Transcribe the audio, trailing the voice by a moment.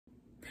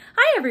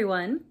Hi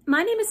everyone,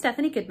 my name is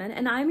Stephanie Goodman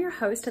and I'm your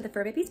host of the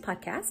Furbabies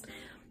Podcast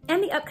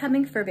and the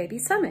upcoming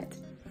Furbabies Summit.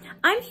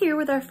 I'm here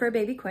with our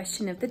Furbaby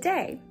Question of the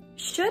day.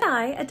 Should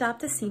I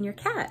adopt a senior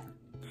cat?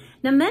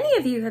 Now many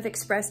of you have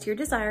expressed your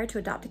desire to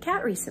adopt a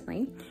cat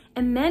recently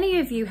and many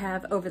of you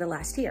have over the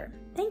last year.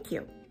 Thank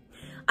you.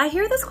 I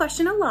hear this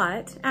question a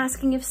lot,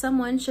 asking if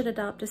someone should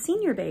adopt a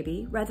senior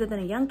baby rather than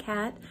a young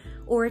cat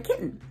or a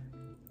kitten.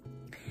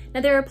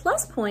 Now there are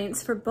plus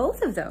points for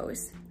both of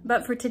those,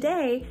 but for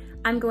today,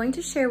 I'm going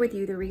to share with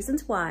you the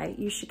reasons why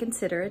you should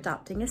consider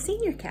adopting a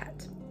senior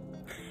cat.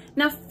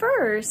 Now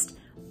first,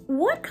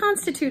 what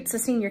constitutes a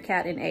senior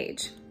cat in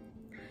age?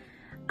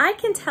 I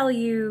can tell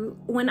you,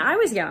 when I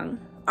was young,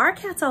 our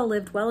cats all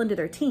lived well into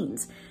their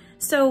teens,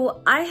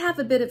 so I have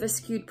a bit of a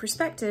skewed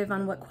perspective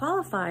on what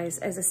qualifies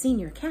as a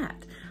senior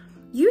cat.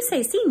 You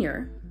say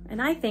senior, and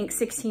I think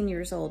 16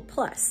 years old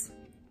plus,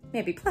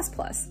 maybe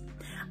plus.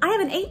 I have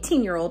an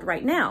 18-year-old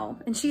right now,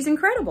 and she's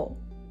incredible.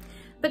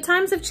 But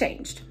times have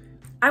changed.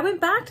 I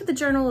went back to the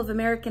Journal of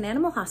American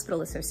Animal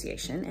Hospital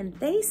Association, and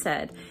they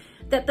said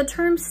that the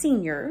term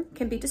senior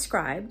can be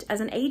described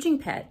as an aging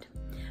pet,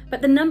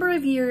 but the number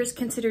of years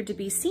considered to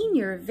be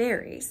senior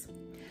varies.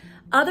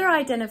 Other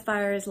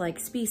identifiers like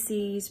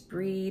species,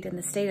 breed, and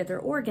the state of their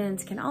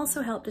organs can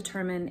also help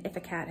determine if a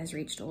cat has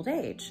reached old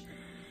age.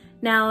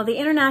 Now, the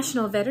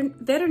International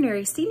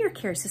Veterinary Senior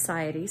Care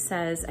Society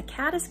says a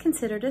cat is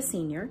considered a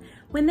senior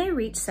when they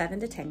reach 7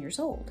 to 10 years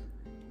old.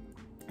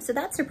 So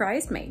that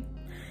surprised me,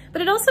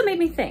 but it also made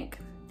me think.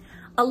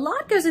 A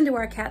lot goes into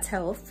our cat's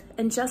health,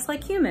 and just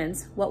like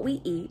humans, what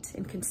we eat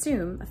and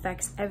consume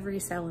affects every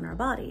cell in our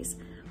bodies.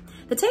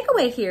 The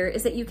takeaway here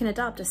is that you can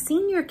adopt a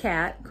senior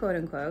cat, quote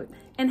unquote,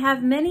 and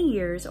have many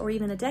years or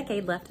even a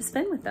decade left to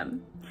spend with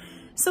them.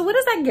 So what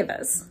does that give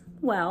us?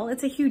 Well,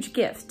 it's a huge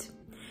gift.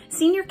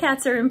 Senior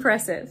cats are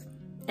impressive,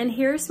 and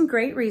here are some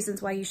great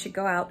reasons why you should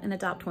go out and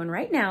adopt one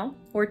right now,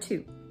 or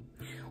two.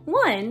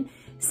 One,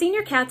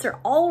 senior cats are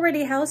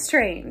already house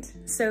trained,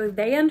 so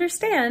they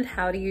understand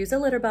how to use a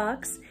litter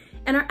box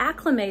and are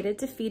acclimated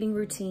to feeding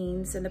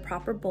routines and the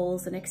proper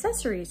bowls and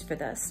accessories for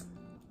this.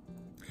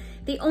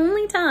 The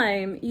only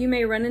time you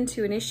may run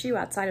into an issue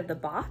outside of the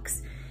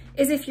box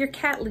is if your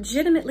cat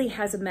legitimately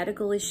has a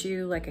medical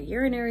issue like a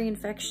urinary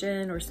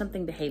infection or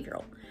something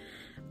behavioral.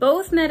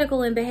 Both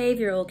medical and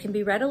behavioral can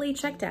be readily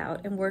checked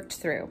out and worked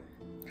through.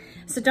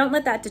 So don't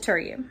let that deter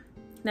you.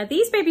 Now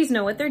these babies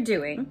know what they're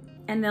doing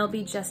and they'll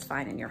be just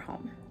fine in your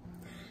home.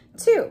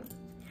 Two,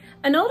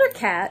 an older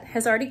cat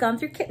has already gone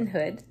through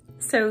kittenhood,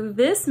 so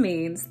this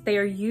means they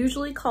are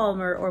usually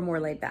calmer or more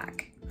laid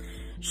back.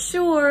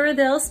 Sure,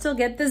 they'll still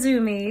get the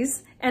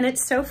zoomies, and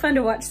it's so fun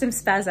to watch them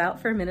spaz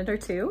out for a minute or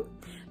two,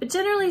 but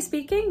generally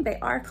speaking, they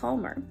are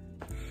calmer.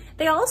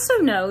 They also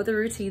know the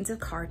routines of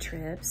car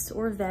trips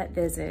or vet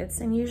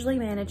visits and usually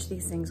manage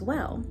these things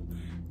well.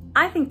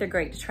 I think they're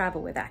great to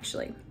travel with,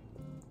 actually.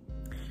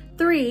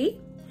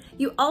 Three,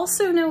 you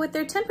also know what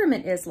their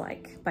temperament is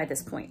like by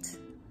this point.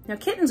 Now,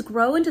 kittens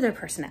grow into their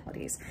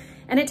personalities,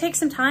 and it takes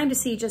some time to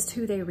see just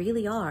who they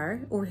really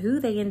are or who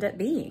they end up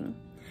being.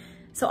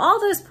 So all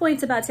those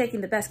points about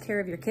taking the best care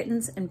of your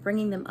kittens and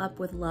bringing them up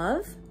with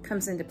love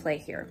comes into play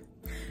here.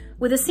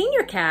 With a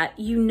senior cat,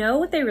 you know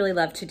what they really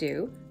love to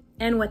do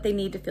and what they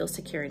need to feel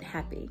secure and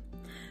happy.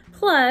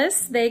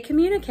 Plus, they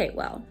communicate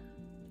well.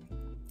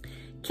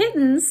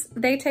 Kittens,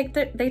 they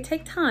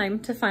take time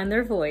to find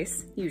their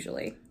voice,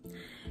 usually.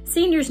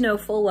 Seniors know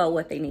full well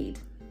what they need.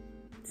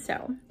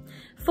 So,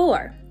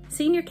 4,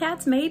 senior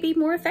cats may be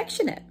more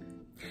affectionate.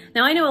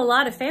 Now, I know a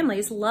lot of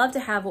families love to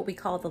have what we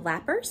call the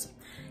lappers,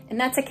 and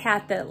that's a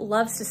cat that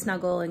loves to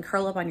snuggle and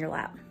curl up on your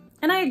lap.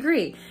 And I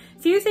agree,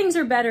 few things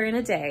are better in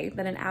a day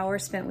than an hour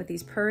spent with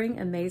these purring,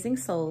 amazing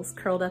souls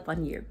curled up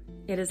on you.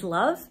 It is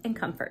love and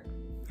comfort.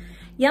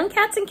 Young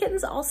cats and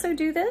kittens also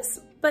do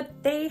this,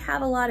 but they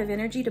have a lot of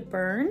energy to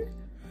burn,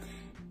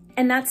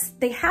 and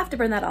they have to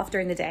burn that off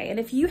during the day. And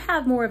if you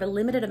have more of a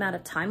limited amount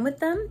of time with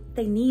them,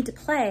 they need to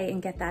play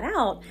and get that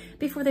out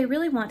before they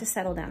really want to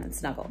settle down and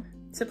snuggle.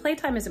 So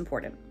playtime is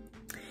important.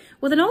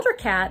 With an older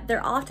cat,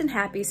 they're often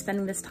happy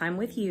spending this time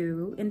with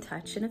you in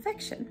touch and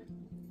affection.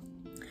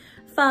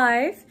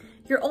 5,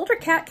 your older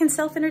cat can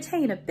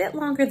self-entertain a bit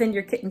longer than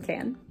your kitten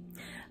can.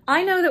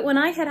 I know that when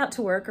I head out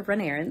to work or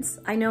run errands,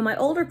 I know my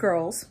older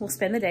girls will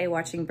spend the day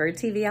watching bird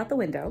TV out the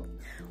window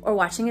or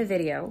watching a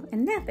video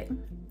and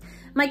napping.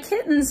 My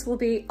kittens will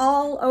be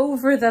all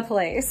over the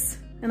place,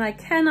 and I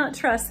cannot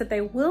trust that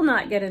they will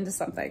not get into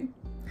something.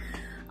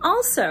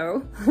 Also,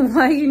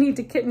 why you need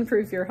to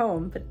kitten-proof your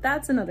home, but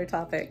that's another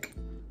topic.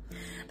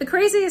 The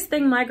craziest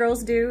thing my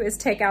girls do is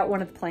take out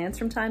one of the plants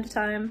from time to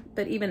time,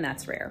 but even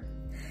that's rare.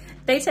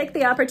 They take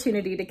the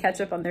opportunity to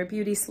catch up on their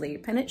beauty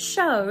sleep, and it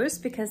shows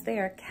because they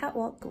are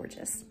catwalk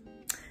gorgeous.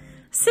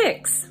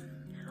 6,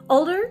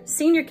 older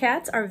senior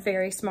cats are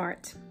very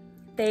smart.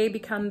 They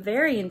become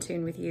very in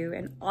tune with you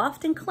and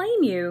often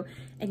claim you,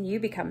 and you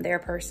become their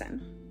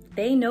person.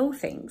 They know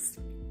things.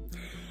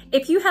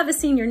 If you have a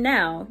senior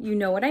now, you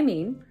know what I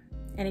mean,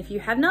 and if you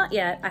have not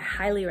yet, I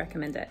highly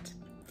recommend it.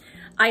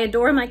 I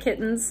adore my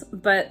kittens,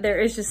 but there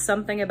is just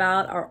something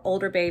about our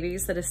older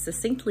babies that is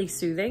succinctly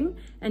soothing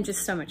and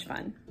just so much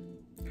fun.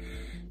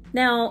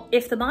 Now,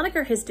 if the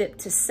moniker has dipped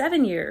to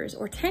 7 years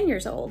or 10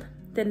 years old,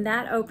 then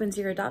that opens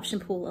your adoption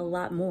pool a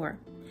lot more.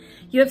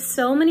 You have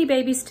so many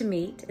babies to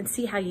meet and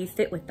see how you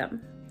fit with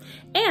them.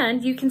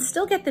 And you can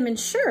still get them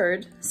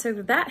insured, so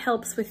that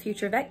helps with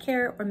future vet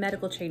care or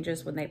medical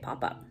changes when they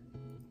pop up.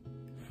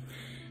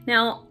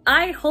 Now,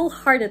 I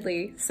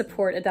wholeheartedly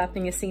support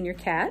adopting a senior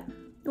cat,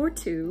 or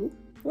 2,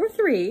 or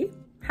 3,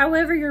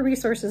 however your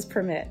resources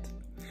permit.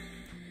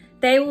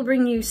 They will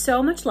bring you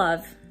so much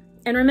love,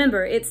 and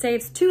remember, it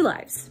saves 2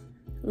 lives.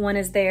 One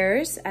is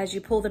theirs as you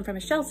pull them from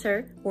a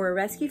shelter or a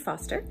rescue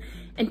foster,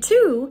 and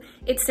 2,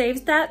 it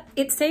saves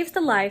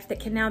the life that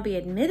can now be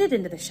admitted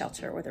into the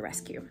shelter or the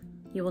rescue.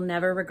 You will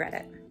never regret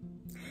it.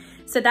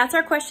 So that's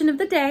our question of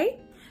the day.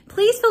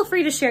 Please feel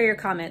free to share your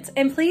comments,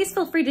 and please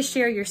feel free to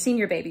share your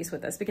senior babies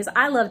with us because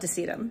I love to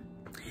see them.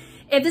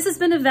 If this has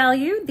been of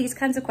value, these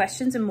kinds of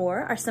questions and more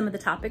are some of the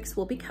topics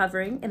we'll be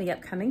covering in the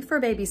upcoming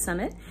Furbabies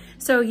Summit.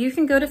 So you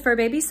can go to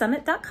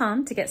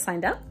FurbabiesSummit.com to get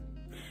signed up.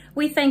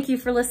 We thank you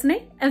for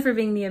listening and for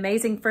being the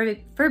amazing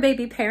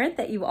Furbaby parent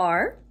that you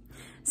are.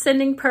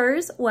 Sending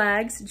purrs,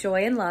 wags,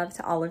 joy, and love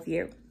to all of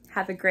you.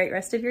 Have a great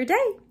rest of your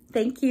day.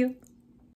 Thank you.